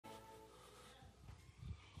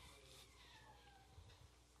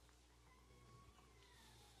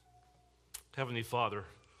Heavenly Father,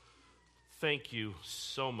 thank you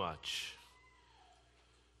so much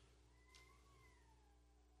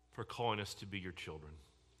for calling us to be your children.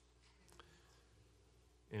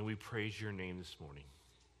 And we praise your name this morning.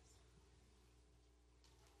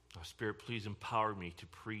 Our Spirit, please empower me to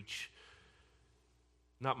preach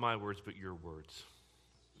not my words, but your words,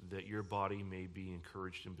 that your body may be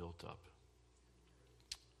encouraged and built up.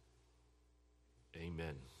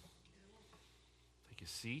 Amen. Take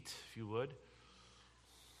a seat, if you would.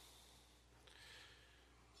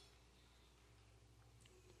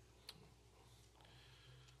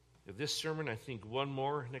 This sermon, I think one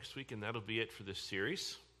more next week, and that'll be it for this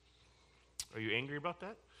series. Are you angry about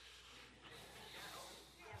that?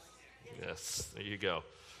 Yes, there you go.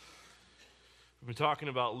 We've been talking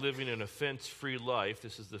about living an offense-free life.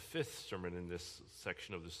 This is the fifth sermon in this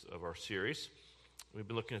section of our series. We've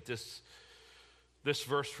been looking at this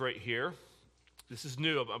verse right here. This is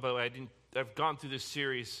new. By the way, I've gone through this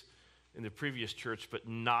series in the previous church, but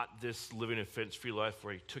not this living an offense-free life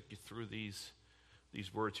where I took you through these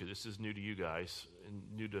words here. This is new to you guys and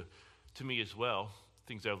new to me as well,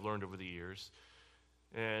 things I've learned over the years.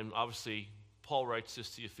 And obviously, Paul writes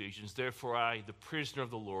this to the Ephesians, "Therefore I, the prisoner of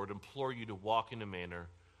the Lord, implore you to walk in a manner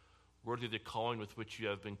worthy of the calling with which you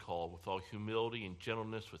have been called, with all humility and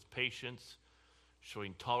gentleness, with patience,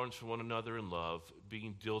 showing tolerance for one another in love,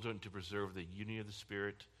 being diligent to preserve the unity of the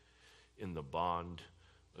Spirit in the bond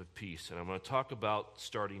of peace." And I'm going to talk about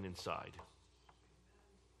starting inside.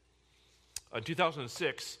 In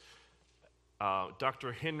 2006,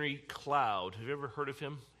 Dr. Henry Cloud, have you ever heard of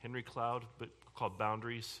him? Henry Cloud, book called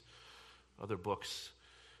Boundaries, other books.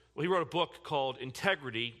 Well, he wrote a book called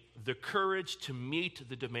Integrity, The Courage to Meet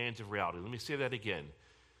the Demands of Reality. Let me say that again.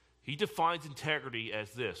 He defines integrity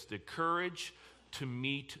as this: the courage to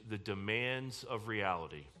meet the demands of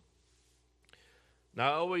reality. Now,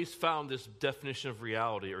 I always found this definition of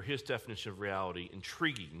reality, or his definition of reality,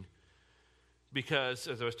 intriguing. Because,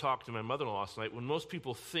 as I was talking to my mother-in-law last night, when most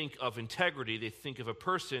people think of integrity, they think of a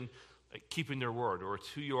person like keeping their word, or it's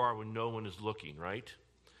who you are when no one is looking, right?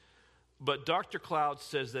 But Dr. Cloud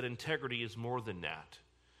says that integrity is more than that.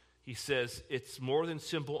 He says it's more than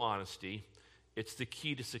simple honesty. It's the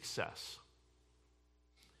key to success.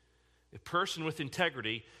 A person with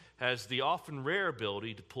integrity has the often rare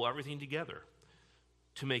ability to pull everything together,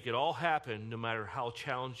 to make it all happen no matter how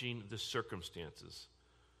challenging the circumstances.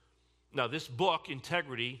 Now, this book,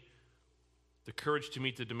 Integrity, The Courage to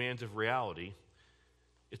Meet the Demands of Reality,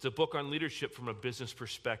 it's a book on leadership from a business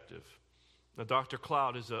perspective. Now, Dr.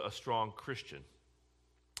 Cloud is a strong Christian,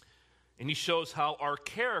 and he shows how our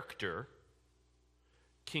character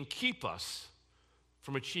can keep us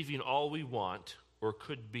from achieving all we want or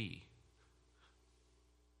could be.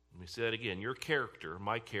 Let me say that again. Your character,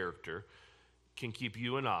 my character, can keep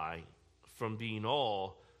you and I from being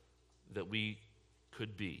all that we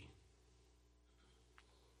could be.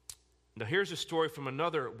 Now, here's a story from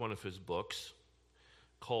another one of his books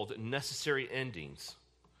called Necessary Endings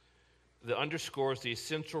that underscores the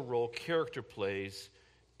essential role character plays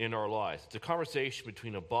in our lives. It's a conversation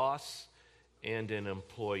between a boss and an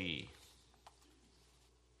employee.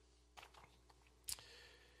 It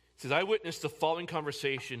says, "I witnessed the following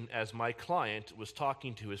conversation as my client was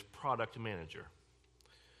talking to his product manager.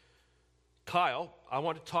 Kyle, I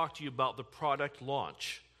want to talk to you about the product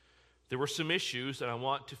launch. There were some issues, and I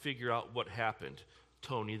want to figure out what happened,"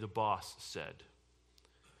 Tony, the boss, said.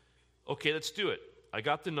 "Okay, let's do it. I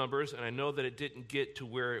got the numbers, and I know that it didn't get to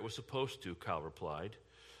where it was supposed to," Kyle replied.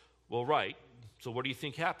 "Well, right. So what do you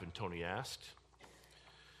think happened?" Tony asked.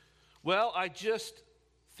 "Well, I just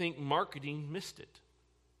think marketing missed it.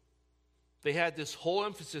 They had this whole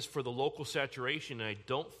emphasis for the local saturation, and I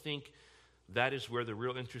don't think that is where the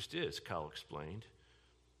real interest is," Kyle explained.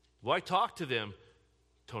 "Well, I talked to them,"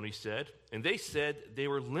 Tony said, "and they said they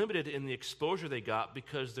were limited in the exposure they got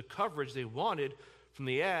because the coverage they wanted from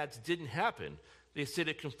the ads didn't happen. They said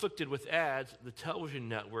it conflicted with ads the television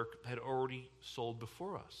network had already sold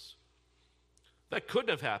before us." "That couldn't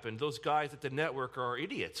have happened. Those guys at the network are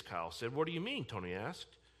idiots," Kyle said. "What do you mean?" Tony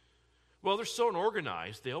asked. "Well, they're so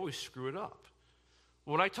unorganized, they always screw it up.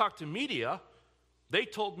 When I talked to media, they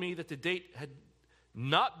told me that the date had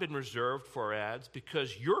not been reserved for our ads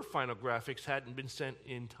because your final graphics hadn't been sent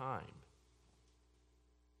in time.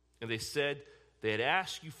 And they said they had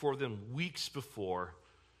asked you for them weeks before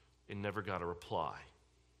and never got a reply,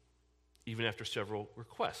 even after several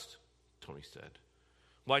requests," Tony said.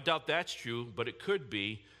 "Well, I doubt that's true, but it could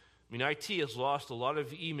be. I mean, IT has lost a lot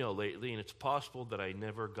of email lately, and it's possible that I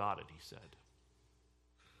never got it," he said.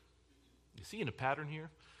 You seeing a pattern here?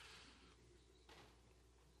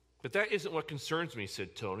 But that isn't what concerns me,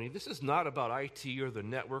 said Tony. This is not about IT or the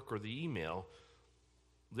network or the email.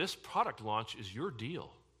 This product launch is your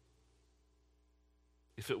deal.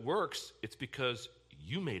 If it works, it's because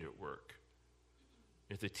you made it work.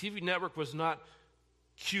 If the TV network was not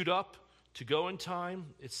queued up to go in time,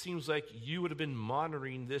 it seems like you would have been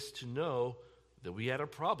monitoring this to know that we had a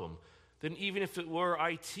problem. Then even if it were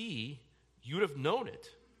IT, you would have known it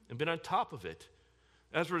and been on top of it.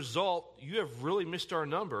 As a result, you have really missed our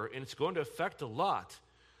number, and it's going to affect a lot.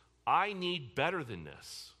 I need better than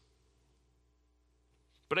this.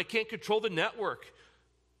 But I can't control the network.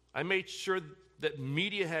 I made sure that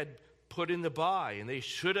media had put in the buy, and they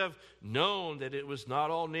should have known that it was not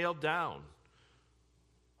all nailed down.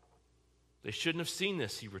 They shouldn't have seen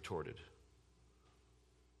this, he retorted.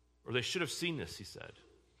 Or they should have seen this, he said.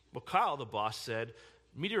 Well, Kyle, the boss, said,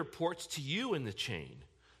 media reports to you in the chain.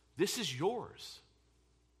 This is yours.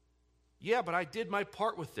 Yeah, but I did my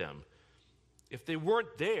part with them. If they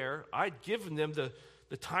weren't there, I'd given them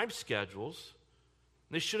the time schedules.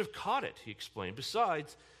 They should have caught it, he explained.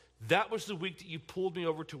 Besides, that was the week that you pulled me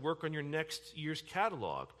over to work on your next year's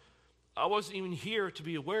catalog. I wasn't even here to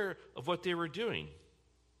be aware of what they were doing.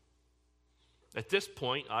 At this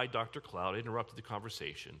point, I, Dr. Cloud, interrupted the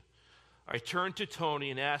conversation. I turned to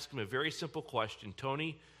Tony and asked him a very simple question.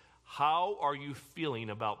 Tony, how are you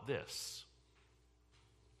feeling about this?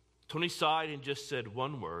 Tony sighed and just said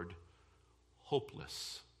one word,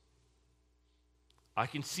 hopeless. I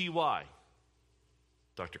can see why,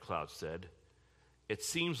 Dr. Cloud said. It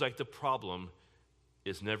seems like the problem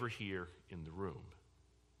is never here in the room.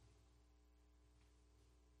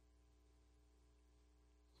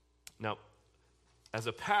 Now, as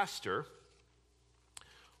a pastor,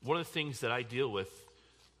 one of the things that I deal with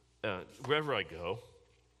wherever I go,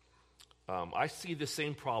 I see the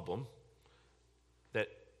same problem that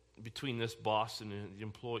between this boss and the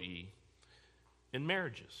employee in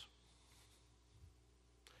marriages.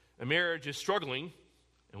 A marriage is struggling,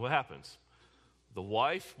 and what happens? The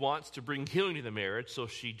wife wants to bring healing to the marriage, so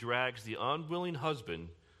she drags the unwilling husband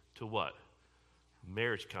to what?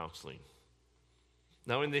 Marriage counseling.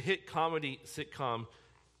 Now, in the hit comedy sitcom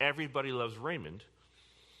Everybody Loves Raymond,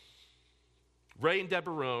 Ray and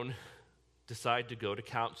Deborah Rohn decide to go to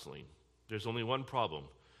counseling. There's only one problem.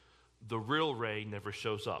 The real Ray never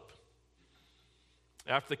shows up.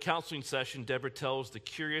 After the counseling session, Deborah tells the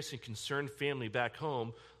curious and concerned family back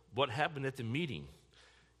home what happened at the meeting.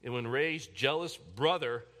 And when Ray's jealous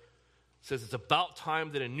brother says it's about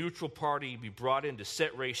time that a neutral party be brought in to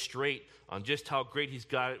set Ray straight on just how great he's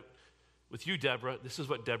got it with you, Deborah, this is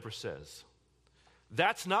what Deborah says.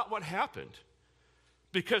 That's not what happened.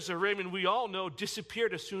 Because the Raymond we all know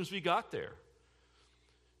disappeared as soon as we got there.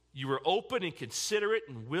 You were open and considerate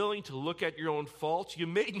and willing to look at your own faults. You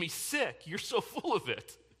made me sick. You're so full of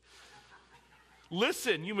it.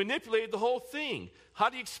 Listen, you manipulated the whole thing. How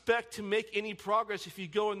do you expect to make any progress if you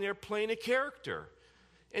go in there playing a character?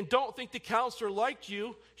 And don't think the counselor liked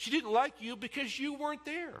you. She didn't like you because you weren't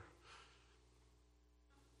there.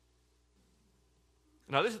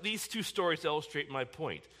 Now, these two stories illustrate my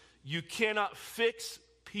point. You cannot fix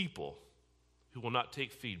people who will not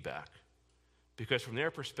take feedback because from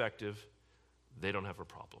their perspective, they don't have a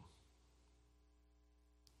problem.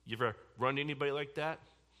 You ever run into anybody like that?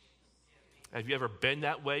 Have you ever been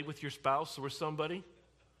that way with your spouse or with somebody?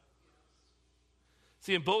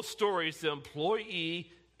 See, in both stories, the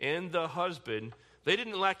employee and the husband, they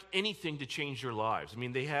didn't lack anything to change their lives. I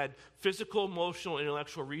mean, they had physical, emotional,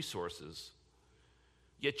 intellectual resources.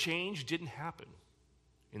 Yet change didn't happen.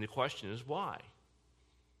 And the question is why?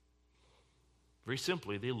 Very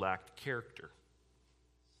simply, they lacked character.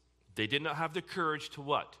 They did not have the courage to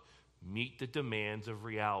what? Meet the demands of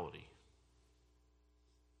reality.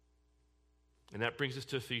 And that brings us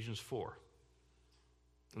to Ephesians 4.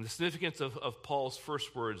 And the significance of Paul's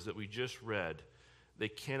first words that we just read, they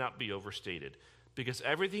cannot be overstated. Because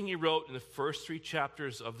everything he wrote in the first 3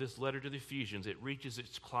 chapters of this letter to the Ephesians, it reaches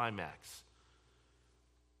its climax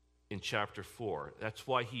in chapter 4. That's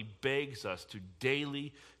why he begs us to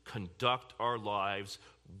daily conduct our lives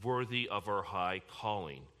worthy of our high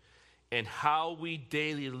calling. And how we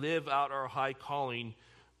daily live out our high calling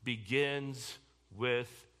begins with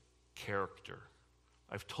character.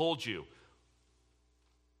 I've told you,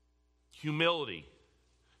 humility,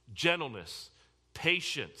 gentleness,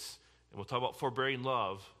 patience, and we'll talk about forbearing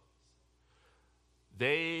love,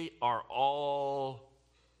 they are all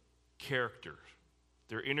character.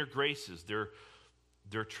 They're inner graces,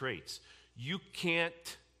 they're traits. You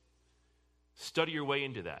can't study your way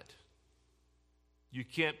into that. You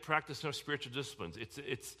can't practice enough spiritual disciplines.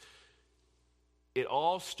 It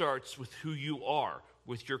all starts with who you are.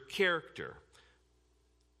 with your character.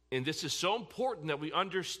 And this is so important that we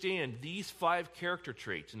understand these 5 character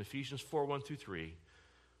traits in Ephesians 4, 1 through 3,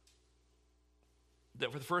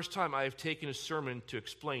 that for the first time I have taken a sermon to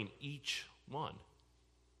explain each one.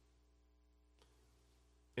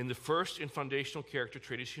 And the first and foundational character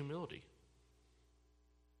trait is humility.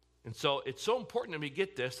 And so it's so important that we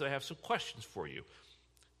get this that I have some questions for you.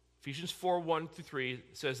 Ephesians 4, 1 through 3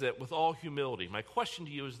 says that with all humility. My question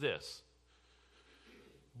to you is this.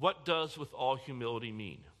 What does with all humility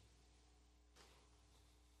mean?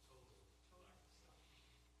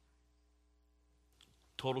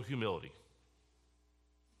 Total humility.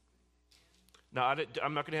 Now,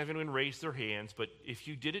 I'm not going to have anyone raise their hands, but if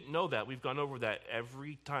you didn't know that, we've gone over that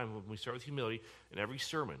every time when we start with humility in every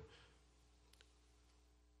sermon.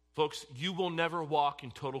 Folks, you will never walk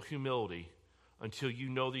in total humility until you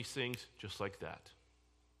know these things just like that.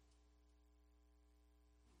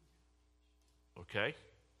 Okay?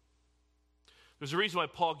 There's a reason why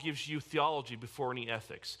Paul gives you theology before any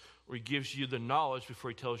ethics, or he gives you the knowledge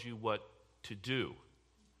before he tells you what to do.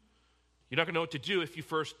 You're not going to know what to do if you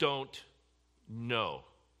first don't know.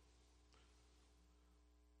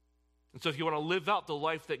 And so if you want to live out the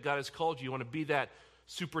life that God has called you, you want to be that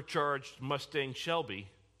supercharged Mustang Shelby,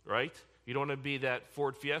 right? You don't want to be that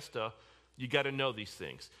Ford Fiesta. You got to know these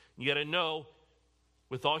things. You got to know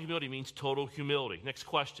with all humility means total humility. Next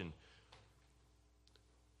question.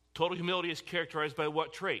 Total humility is characterized by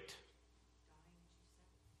what trait?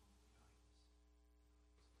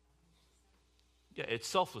 Yeah, it's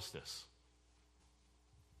selflessness.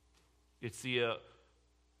 It's the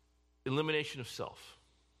elimination of self.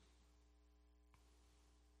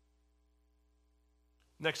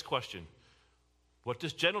 Next question. What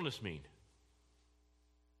does gentleness mean?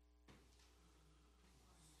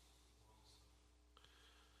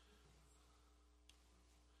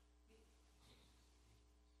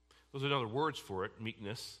 Those are other words for it.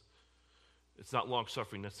 Meekness. It's not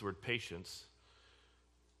long-suffering. That's the word patience.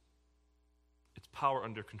 It's power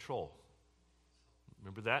under control.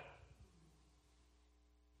 Remember that?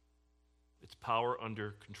 It's power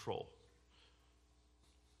under control.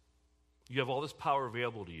 You have all this power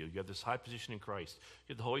available to you. You have this high position in Christ.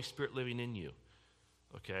 You have the Holy Spirit living in you.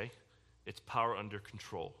 Okay? It's power under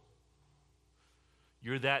control.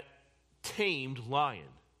 You're that tamed lion.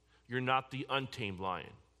 You're not the untamed lion.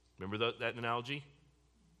 Remember that analogy?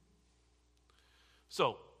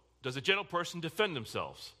 So, does a gentle person defend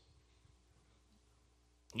themselves?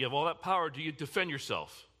 You have all that power. Do you defend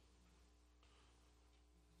yourself?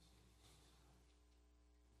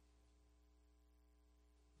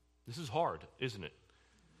 This is hard, isn't it?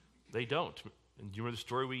 They don't. And do you remember the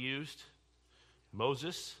story we used?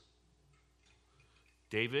 Moses,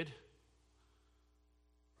 David.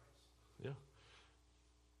 Yeah.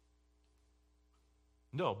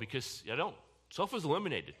 No, because I don't. Self is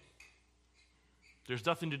eliminated. There's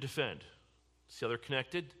nothing to defend. See how they're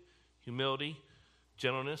connected? Humility,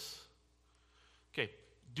 gentleness. Okay,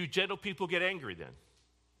 do gentle people get angry then?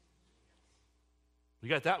 We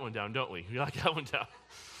got that one down, don't we? We got that one down.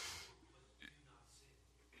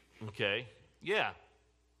 Okay, yeah,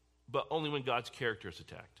 but only when God's character is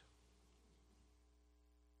attacked.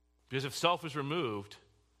 Because if self is removed,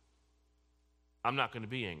 I'm not going to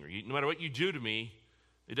be angry. No matter what you do to me,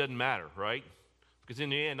 it doesn't matter, right? Because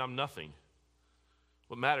in the end, I'm nothing.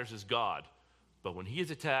 What matters is God. But when he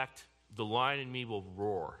is attacked, the lion in me will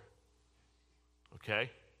roar.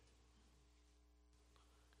 Okay?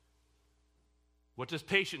 What does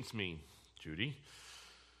patience mean, Judy?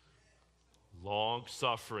 Long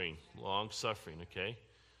suffering, okay?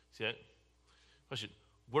 See that? Question,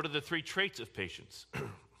 what are the 3 traits of patience?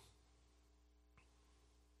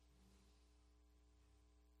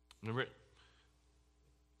 Remember it?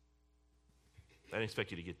 I didn't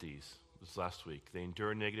expect you to get these. This last week. They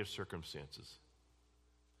endure negative circumstances.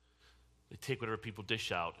 They take whatever people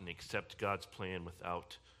dish out and they accept God's plan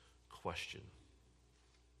without question.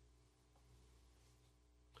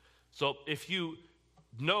 So if you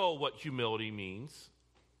know what humility means,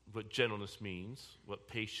 what gentleness means, what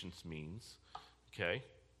patience means, okay,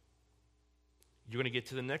 you're going to get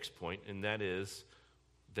to the next point, and that is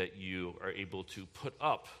that you are able to put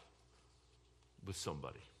up with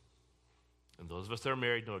somebody. And those of us that are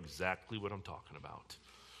married know exactly what I'm talking about,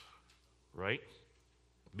 right?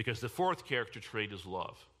 Because the 4th character trait is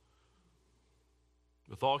love.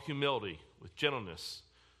 With all humility, with gentleness,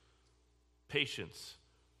 patience,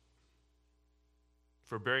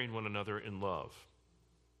 forbearing one another in love.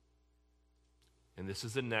 And this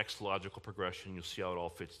is the next logical progression. You'll see how it all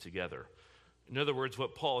fits together. In other words,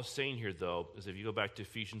 what Paul is saying here, though, is if you go back to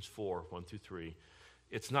Ephesians 4, 1 through 3,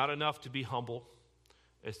 it's not enough to be humble.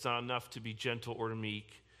 It's not enough to be gentle or to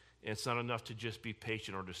meek. And it's not enough to just be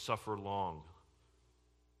patient or to suffer long.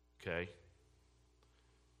 Okay?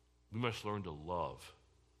 We must learn to love.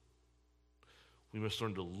 We must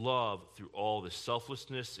learn to love through all the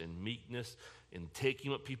selflessness and meekness and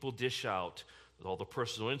taking what people dish out, with all the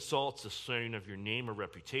personal insults, the slandering of your name or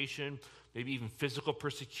reputation, maybe even physical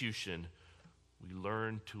persecution. We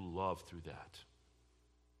learn to love through that.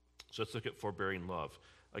 So let's look at forbearing love.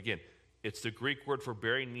 Again, it's the Greek word for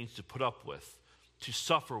bearing, means to put up with, to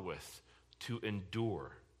suffer with, to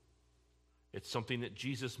endure. It's something that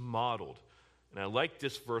Jesus modeled. And I like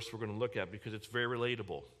this verse we're going to look at because it's very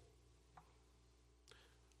relatable.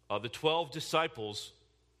 The 12 disciples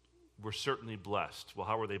were certainly blessed. Well,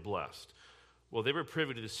 how were they blessed? Well, they were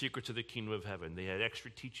privy to the secrets of the kingdom of heaven. They had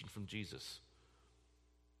extra teaching from Jesus.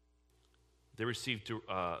 They received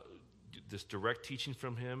this direct teaching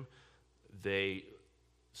from him. They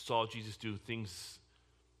saw Jesus do things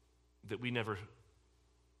that we never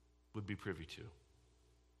would be privy to.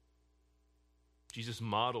 Jesus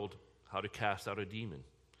modeled how to cast out a demon.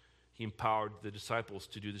 He empowered the disciples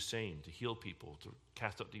to do the same, to heal people, to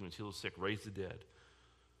cast out demons, heal the sick, raise the dead.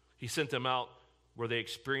 He sent them out where they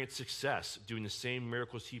experienced success, doing the same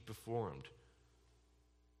miracles he performed.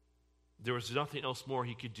 There was nothing else more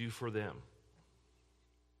he could do for them.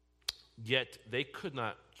 Yet they could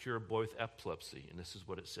not cure a boy with epilepsy, and this is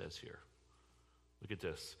what it says here. Look at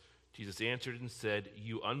this. Jesus answered and said,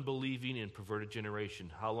 "You unbelieving and perverted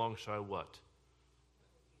generation, how long shall I what?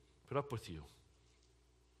 Put up with you.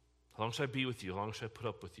 How long shall I be with you? How long shall I put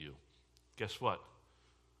up with you?" Guess what?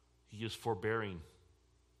 He is forbearing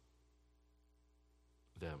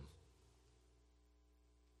them.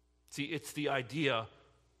 See, it's the idea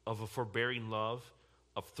of a forbearing love,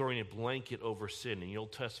 of throwing a blanket over sin. In the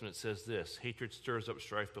Old Testament it says this: hatred stirs up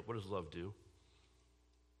strife, but what does love do?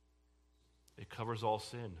 It covers all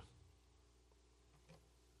sin.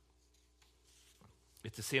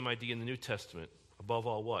 It's the same idea in the New Testament. Above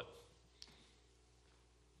all, what?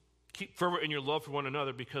 Keep fervor in your love for one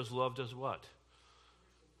another, because love does what?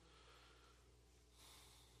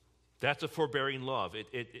 That's a forbearing love.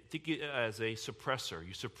 Think it as a suppressor.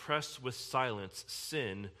 You suppress with silence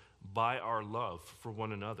sin by our love for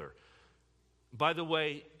one another. By the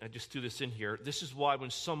way, I just threw this in here. This is why when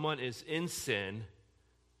someone is in sin,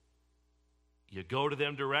 you go to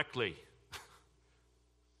them directly.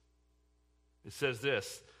 It says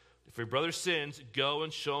this: if your brother sins, go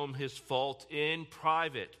and show him his fault in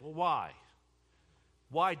private. Well, why?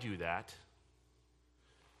 Why do that?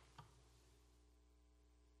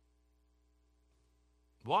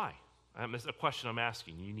 Why? That's a question I'm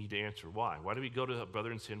asking. You need to answer why. Why do we go to a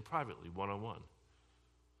brother and sin privately, one-on-one?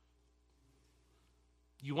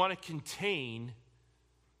 You want to contain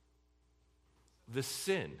the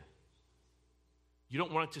sin. You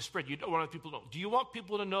don't want it to spread. You don't want people to know. Do you want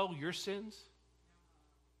people to know your sins?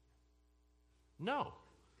 No.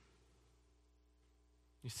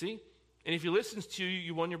 You see? And if he listens to you,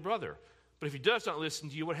 you won your brother. But if he does not listen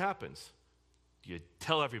to you, what happens? You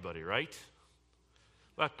tell everybody, right?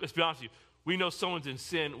 Well, let's be honest with you. We know someone's in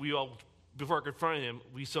sin. We all, before confronting him,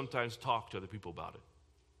 we sometimes talk to other people about it.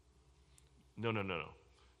 No.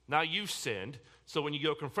 Now you've sinned, so when you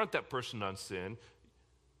go confront that person on sin,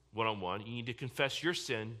 one-on-one, you need to confess your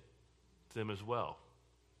sin to them as well.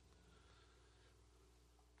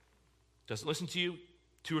 Doesn't listen to you,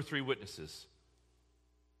 2 or 3 witnesses.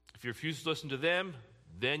 If you refuse to listen to them,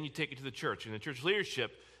 then you take it to the church. And the church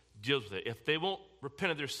leadership deals with it. If they won't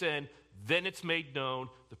repent of their sin, then it's made known.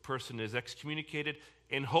 The person is excommunicated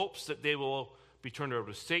in hopes that they will be turned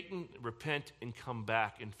over to Satan, repent, and come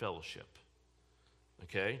back in fellowship.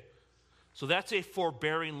 Okay? So that's a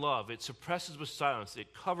forbearing love. It suppresses with silence.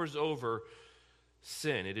 It covers over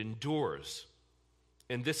sin. It endures.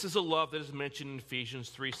 And this is a love that is mentioned in Ephesians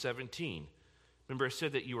 3:17. Remember, it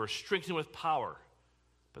said that you are strengthened with power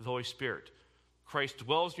by the Holy Spirit. Christ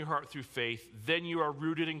dwells in your heart through faith. Then you are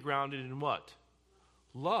rooted and grounded in what?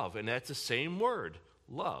 Love. And that's the same word,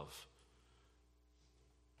 love.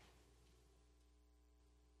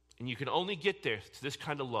 And you can only get there to this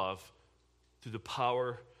kind of love through the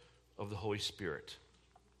power of the Holy Spirit.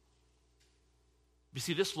 You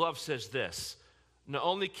see, this love says this: not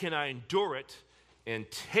only can I endure it and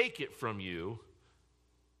take it from you,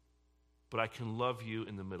 but I can love you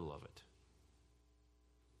in the middle of it.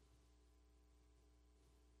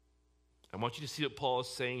 I want you to see what Paul is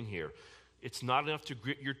saying here. It's not enough to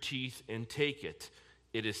grit your teeth and take it.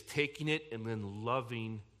 It is taking it and then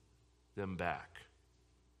loving them back.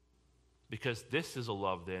 Because this is a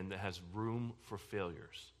love then that has room for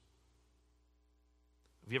failures.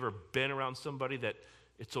 Have you ever been around somebody that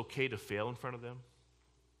it's okay to fail in front of them?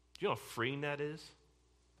 you know how freeing that is?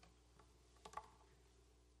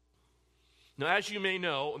 Now, as you may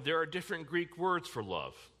know, there are different Greek words for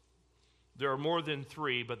love. There are more than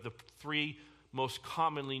 3, but the 3 most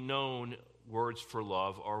commonly known words for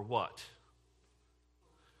love are what?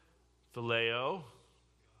 Phileo,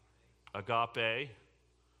 agape,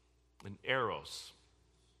 and eros.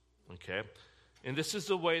 Okay? And this is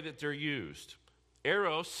the way that they're used.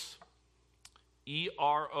 Eros,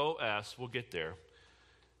 E-R-O-S, we'll get there,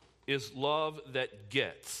 is love that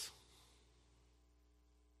gets.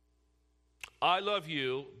 I love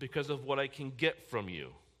you because of what I can get from you.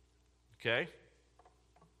 Okay?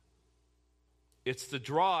 It's the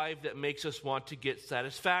drive that makes us want to get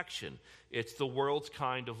satisfaction. It's the world's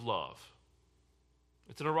kind of love.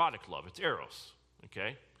 It's an erotic love. It's eros.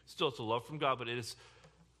 Okay? Still, it's a love from God, but it is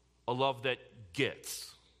a love that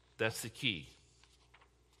gets. That's the key.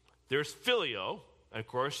 There's phileo. Of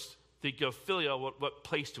course, think of phileo. What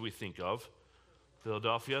place do we think of?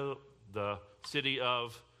 Philadelphia, the city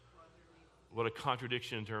of... What a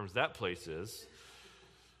contradiction in terms that place is.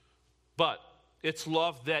 But it's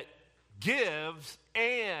love that gives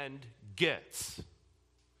and gets.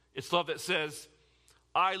 It's love that says,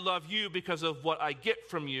 I love you because of what I get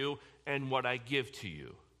from you and what I give to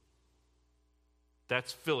you.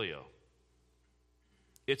 That's phileo.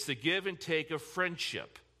 It's the give and take of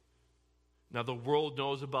friendship. Now, the world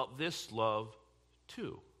knows about this love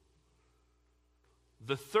too.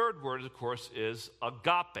 The third word, of course, is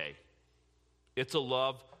agape. It's a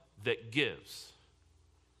love that gives.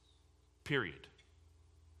 Period.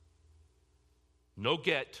 No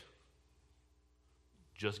get,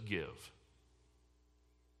 just give.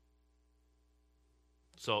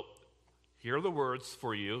 So, here are the words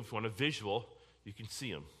for you. If you want a visual, you can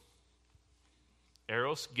see them.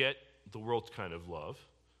 Eros, get, the world's kind of love.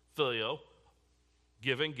 Phileo,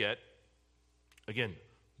 give and get. Again,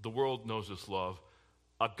 the world knows this love.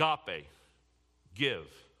 Agape, give.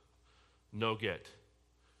 No get.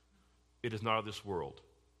 It is not of this world.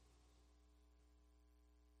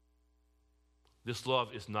 This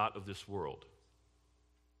love is not of this world.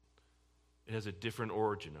 It has a different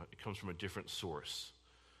origin. It comes from a different source.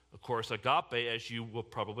 Of course, agape, as you will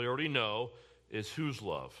probably already know, is whose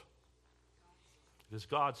love? It is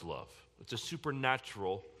God's love. It's a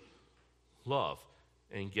supernatural love.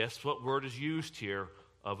 And guess what word is used here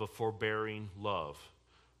of a forbearing love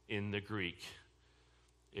in the Greek?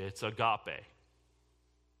 It's agape.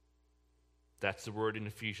 That's the word in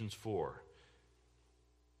Ephesians 4.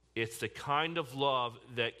 It's the kind of love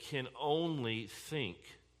that can only think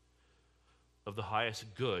of the highest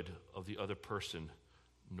good of the other person,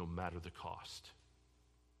 no matter the cost.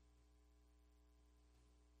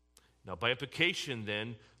 Now, by implication,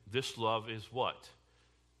 then, this love is what?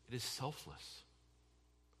 It is selfless.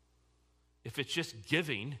 If it's just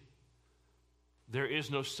giving, there is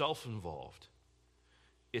no self involved.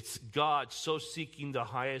 It's God so seeking the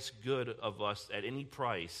highest good of us at any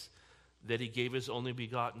price that he gave his only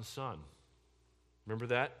begotten Son. Remember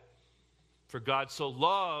that? For God so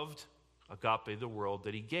loved, agape, the world,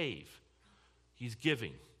 that he gave. He's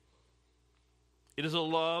giving. It is a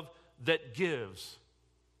love that gives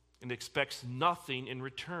and expects nothing in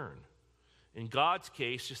return. In God's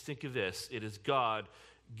case, just think of this. It is God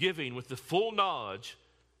giving with the full knowledge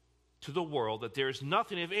to the world that there is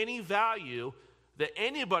nothing of any value that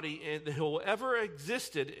anybody who ever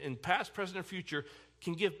existed in past, present, or future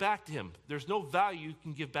can give back to him. There's no value you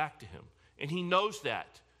can give back to him. And he knows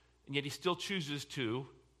that. And yet he still chooses to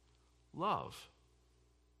love.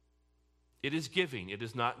 It is giving. It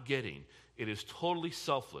is not getting. It is totally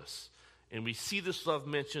selfless. And we see this love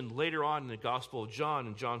mentioned later on in the Gospel of John.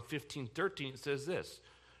 In John 15:13, it says this.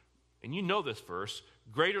 And you know this verse.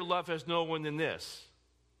 Greater love has no one than this.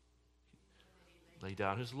 Lay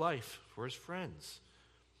down his life for his friends.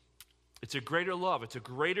 It's a greater love. It's a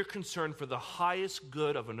greater concern for the highest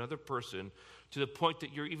good of another person to the point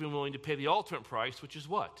that you're even willing to pay the ultimate price, which is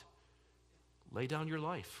what? Lay down your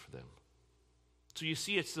life for them. So you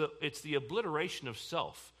see, it's the obliteration of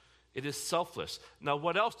self. It is selfless. Now,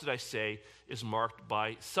 what else did I say is marked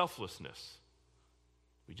by selflessness?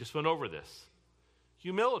 We just went over this.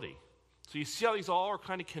 Humility. So you see how these all are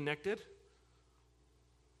kind of connected?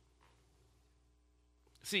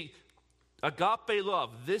 See, agape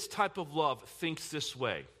love, this type of love, thinks this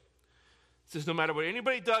way. It says, no matter what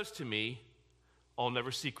anybody does to me, I'll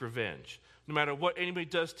never seek revenge. No matter what anybody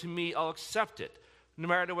does to me, I'll accept it. No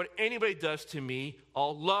matter what anybody does to me,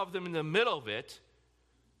 I'll love them in the middle of it,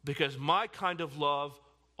 because my kind of love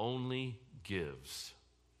only gives.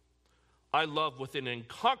 I love with an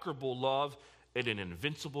unconquerable love and an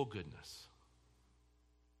invincible goodness.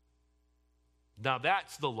 Now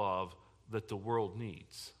that's the love that the world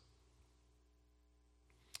needs.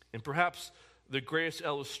 And perhaps the greatest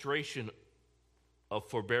illustration of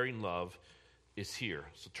forbearing love is here.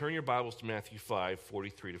 So turn your Bibles to Matthew 5,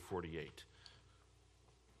 43 to 48.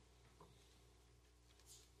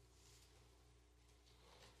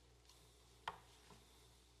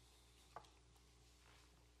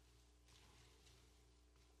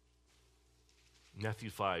 Matthew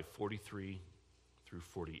 5, 43 through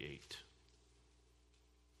 48.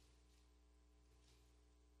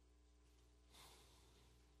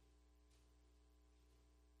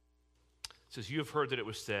 It says, you have heard that it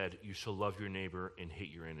was said, you shall love your neighbor and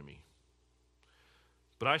hate your enemy.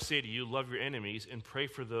 But I say to you, love your enemies and pray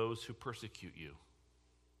for those who persecute you,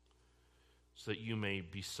 so that you may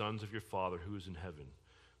be sons of your Father who is in heaven.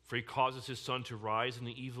 For he causes his sun to rise on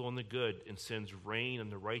the evil and the good, and sends rain on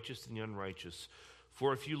the righteous and the unrighteous.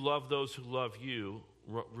 For if you love those who love you,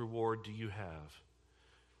 what reward do you have?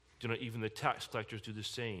 Do not even the tax collectors do the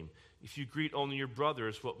same? If you greet only your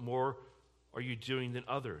brothers, what more are you doing than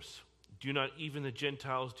others? Do not even the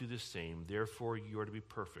Gentiles do the same? Therefore you are to be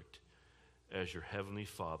perfect, as your heavenly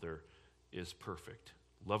Father is perfect.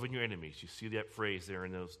 Loving your enemies. You see that phrase there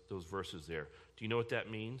in those verses there. Do you know what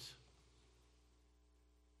that means?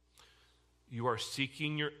 You are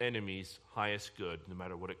seeking your enemy's highest good, no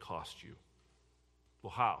matter what it costs you.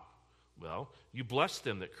 Well, how? Well, you bless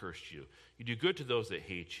them that curse you. You do good to those that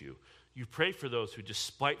hate you. You pray for those who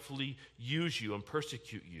despitefully use you and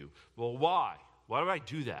persecute you. Well, why? Why do I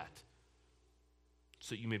do that?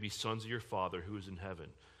 So that you may be sons of your Father who is in heaven.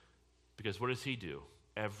 Because what does he do?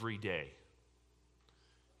 Every day.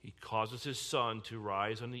 He causes his sun to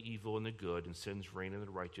rise on the evil and the good, and sends rain on the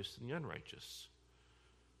righteous and the unrighteous.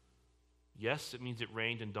 Yes, it means it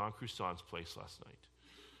rained in Don Croissant's place last night.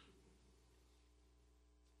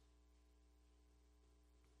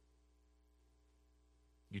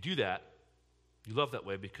 You do that, you love that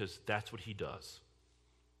way because that's what he does.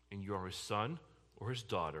 And you are his son or his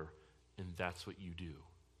daughter, and that's what you do.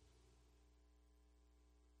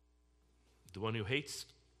 The one who hates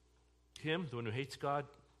him, the one who hates God,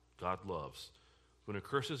 God loves. The one who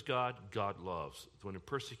curses God, God loves. The one who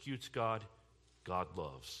persecutes God, God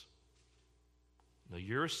loves. Now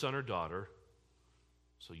you're a son or daughter,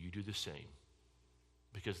 so you do the same.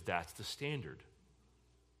 Because that's the standard.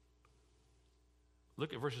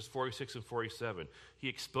 Look at verses 46 and 47. He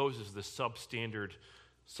exposes the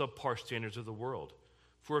subpar standards of the world.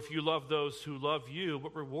 For if you love those who love you,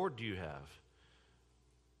 what reward do you have?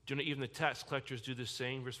 Do not even the tax collectors do the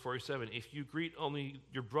same? Verse 47. If you greet only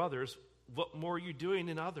your brothers, what more are you doing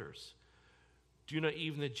than others? Do not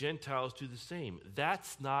even the Gentiles do the same?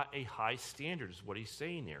 That's not a high standard, is what he's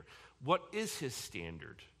saying there. What is his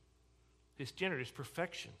standard? His standard is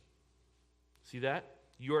perfection. See that?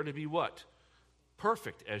 You are to be what?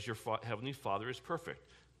 Perfect, as your heavenly Father is perfect.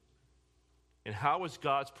 And how is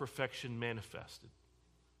God's perfection manifested?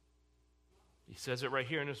 He says it right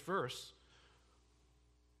here in this verse.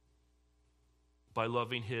 By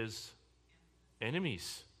loving his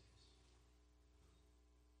enemies.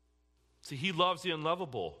 See, he loves the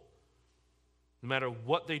unlovable, no matter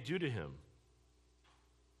what they do to him.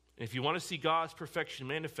 And if you want to see God's perfection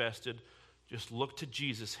manifested, just look to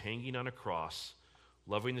Jesus hanging on a cross,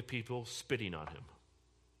 loving the people, spitting on him.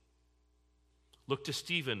 Look to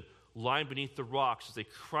Stephen lying beneath the rocks as they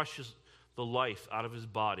crush the life out of his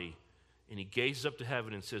body, and he gazes up to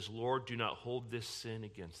heaven and says, Lord, do not hold this sin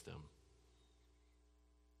against them.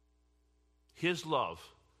 His love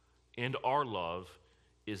and our love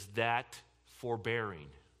is that forbearing.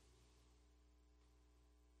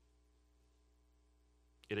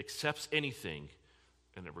 It accepts anything,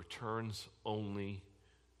 and it returns only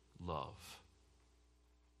love.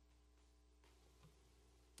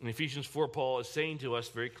 In Ephesians 4, Paul is saying to us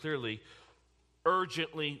very clearly,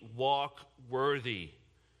 urgently walk worthy.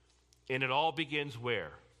 And it all begins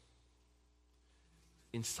where?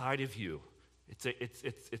 Inside of you.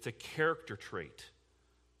 It's a character trait.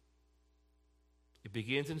 It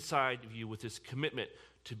begins inside of you with this commitment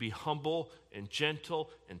to be humble and gentle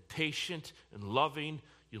and patient and loving.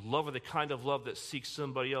 You love with the kind of love that seeks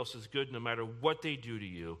somebody else's good no matter what they do to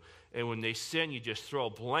you. And when they sin, you just throw a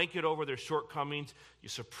blanket over their shortcomings. You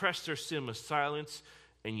suppress their sin with silence.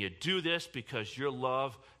 And you do this because your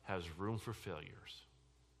love has room for failures.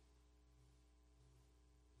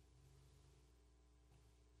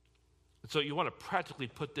 So you want to practically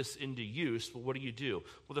put this into use, but what do?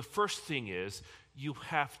 Well, the first thing is you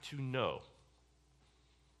have to know.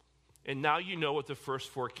 And now you know what the first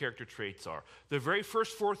four character traits are. The very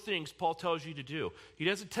first four things Paul tells you to do. He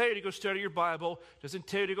doesn't tell you to go study your Bible, doesn't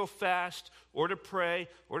tell you to go fast or to pray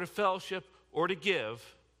or to fellowship or to give,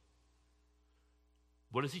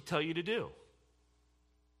 what does he tell you to do?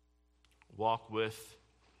 Walk with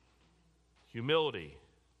humility,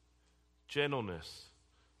 gentleness,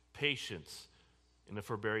 patience, and a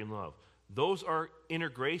forbearing love. Those are inner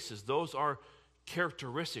graces. Those are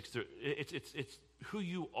characteristics. It's who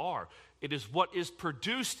you are. It is what is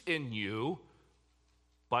produced in you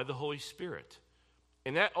by the Holy Spirit.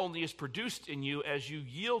 And that only is produced in you as you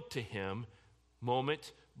yield to him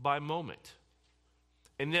moment by moment.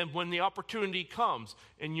 And then when the opportunity comes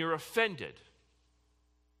and you're offended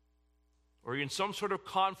or you're in some sort of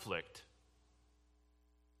conflict,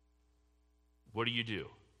 what do?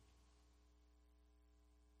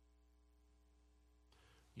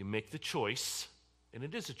 You make the choice, and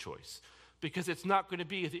it is a choice, because it's not going to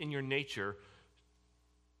be in your nature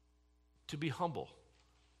to be humble,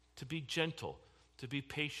 to be gentle, to be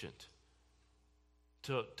patient,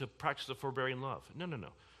 to practice the forbearing love. No.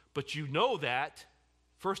 But you know that,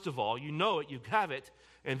 first of all, you know it, you have it,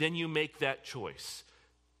 and then you make that choice,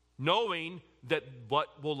 knowing that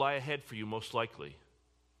what will lie ahead for you most likely.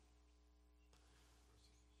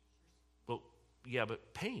 Well, yeah,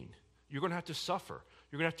 but pain. You're going to have to suffer.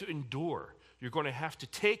 You're going to have to endure. You're going to have to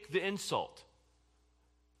take the insult.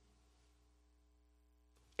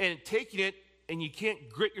 And taking it, and you can't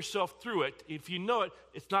grit yourself through it. If you know it,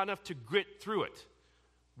 it's not enough to grit through it.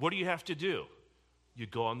 What do you have to do? You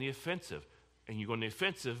go on the offensive. And you go on the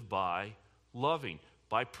offensive by loving,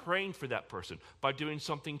 by praying for that person, by doing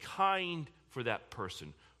something kind for that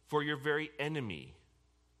person, for your very enemy.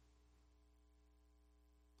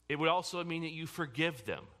 It would also mean that you forgive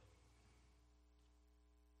them.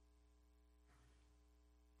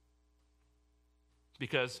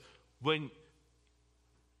 Because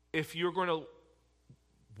if you're going to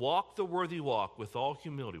walk the worthy walk with all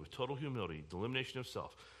humility, with total humility, the elimination of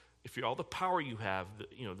self, if you're all the power you have,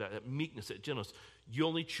 that meekness, that gentleness, you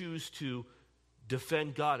only choose to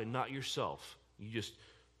defend God and not yourself. You just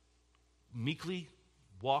meekly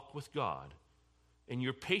walk with God, and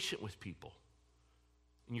you're patient with people,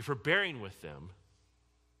 and you're forbearing with them.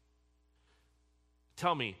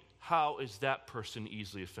 Tell me, how is that person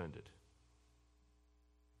easily offended?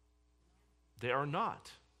 They are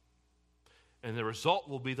not. And the result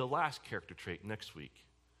will be the last character trait next week: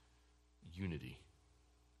 unity.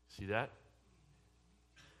 See that?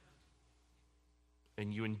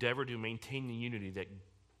 And you endeavor to maintain the unity that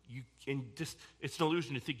you can. It's an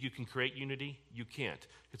illusion to think you can create unity. You can't.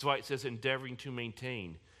 That's why it says endeavoring to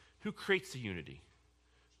maintain. Who creates the unity?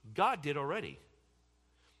 God did already.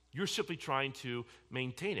 You're simply trying to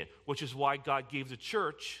maintain it, which is why God gave the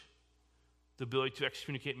church the ability to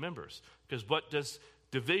excommunicate members. Because what does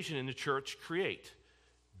division in the church create?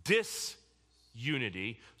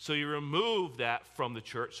 Disunity. So you remove that from the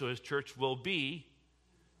church, so his church will be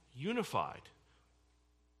unified.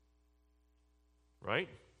 Right?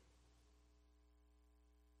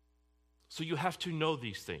 So you have to know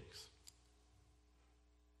these things.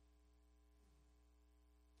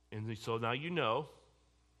 And so now you know,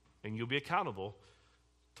 and you'll be accountable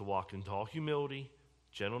to walk into all humility,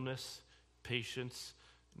 gentleness, patience,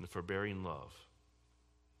 and the forbearing love.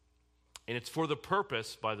 And it's for the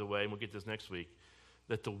purpose, by the way, and we'll get this next week,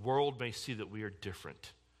 that the world may see that we are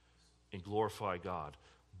different and glorify God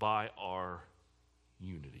by our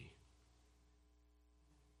unity.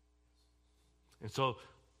 And so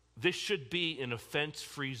this should be an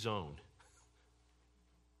offense-free zone.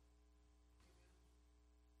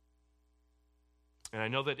 And I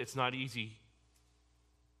know that it's not easy,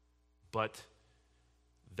 but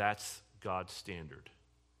that's God's standard.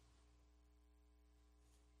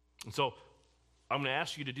 And so I'm going to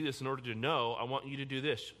ask you to do this. In order to know, I want you to do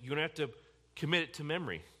this. You're going to have to commit it to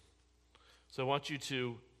memory. So I want you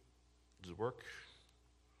to, does it work?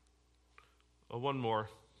 Oh, one more.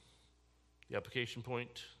 The application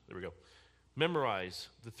point. There we go. Memorize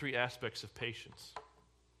the 3 aspects of patience.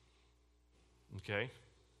 Okay?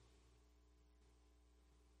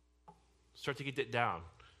 Start to get that down.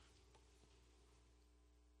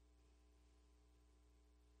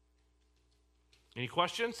 Any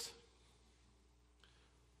questions?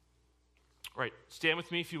 All right, stand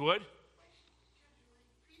with me if you would.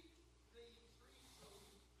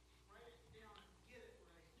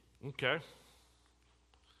 Okay.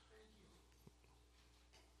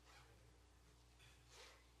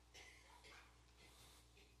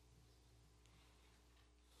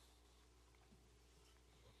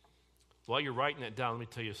 While you're writing that down, let me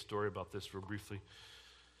tell you a story about this real briefly.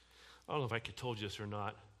 I don't know if I could told you this or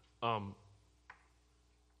not.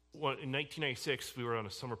 Well, in 1996, we were on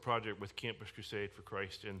a summer project with Campus Crusade for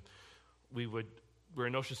Christ, and we're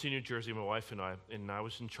in Ocean City, New Jersey, my wife and I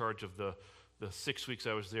was in charge of the the 6 weeks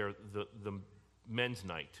I was there, the men's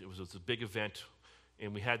night. It was a big event,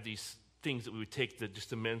 and we had these things that we would take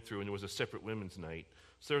just the men through, and there was a separate women's night.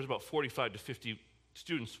 So there was about 45 to 50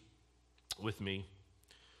 students with me,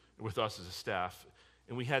 with us as a staff,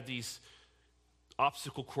 and we had these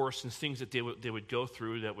obstacle course and things that they would go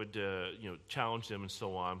through that would challenge them and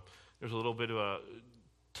so on. There's a little bit of a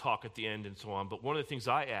talk at the end and so on, but one of the things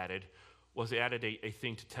I added was a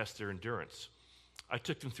thing to test their endurance. I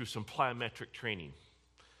took them through some plyometric training.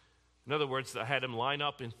 In other words, I had them line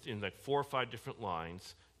up in like 4 or 5 different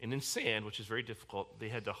lines, and in sand, which is very difficult, they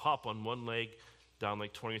had to hop on one leg down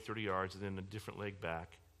like 20 or 30 yards and then a different leg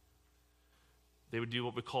back. They would do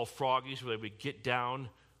what we call froggies, where they would get down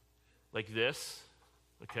like this,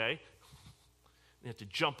 okay? They had to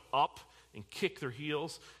jump up and kick their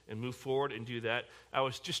heels and move forward and do that. I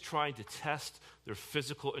was just trying to test their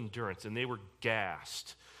physical endurance, and they were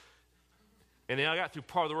gassed. And then I got through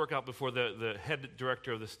part of the workout before the head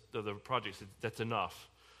director of the project said, that's enough.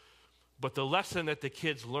 But the lesson that the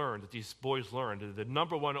kids learned, that these boys learned, the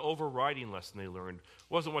number one overriding lesson they learned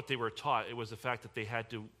wasn't what they were taught. It was the fact that they had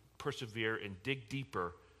to persevere and dig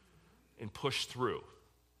deeper and push through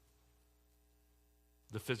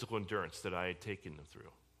the physical endurance that I had taken them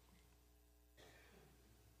through.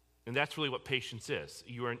 And that's really what patience is.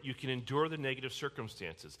 You can endure the negative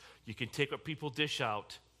circumstances. You can take what people dish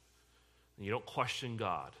out, and you don't question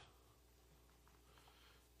God.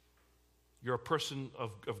 You're a person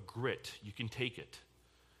of grit. You can take it.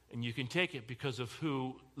 And you can take it because of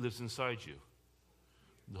who lives inside you,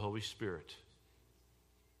 the Holy Spirit.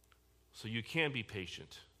 So you can be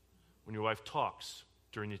patient when your wife talks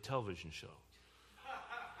during the television show.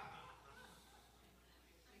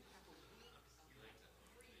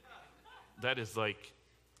 That is like,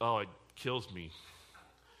 oh, it kills me.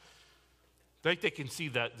 Like they can see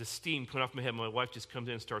that the steam coming off my head. My wife just comes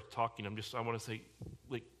in and starts talking. I want to say,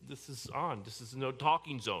 like, this is on. This is no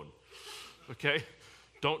talking zone. Okay?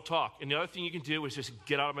 Don't talk. And the other thing you can do is just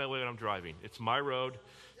get out of my way when I'm driving. It's my road.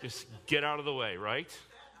 Just get out of the way, right?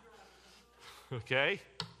 Okay?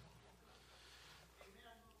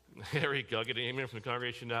 There we go. Get an amen from the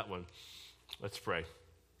congregation, that one. Let's pray.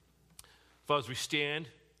 Father, as we stand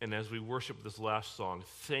and as we worship this last song,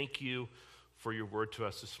 thank you for your word to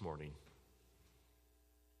us this morning.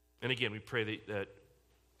 And again, we pray that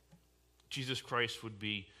Jesus Christ would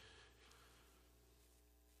be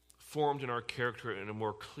formed in our character in a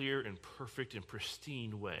more clear and perfect and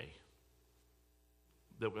pristine way.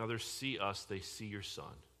 That when others see us, they see your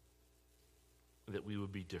Son. And that we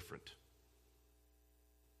would be different.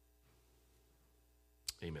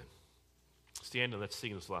 Amen. Stand and let's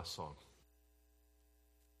sing this last song.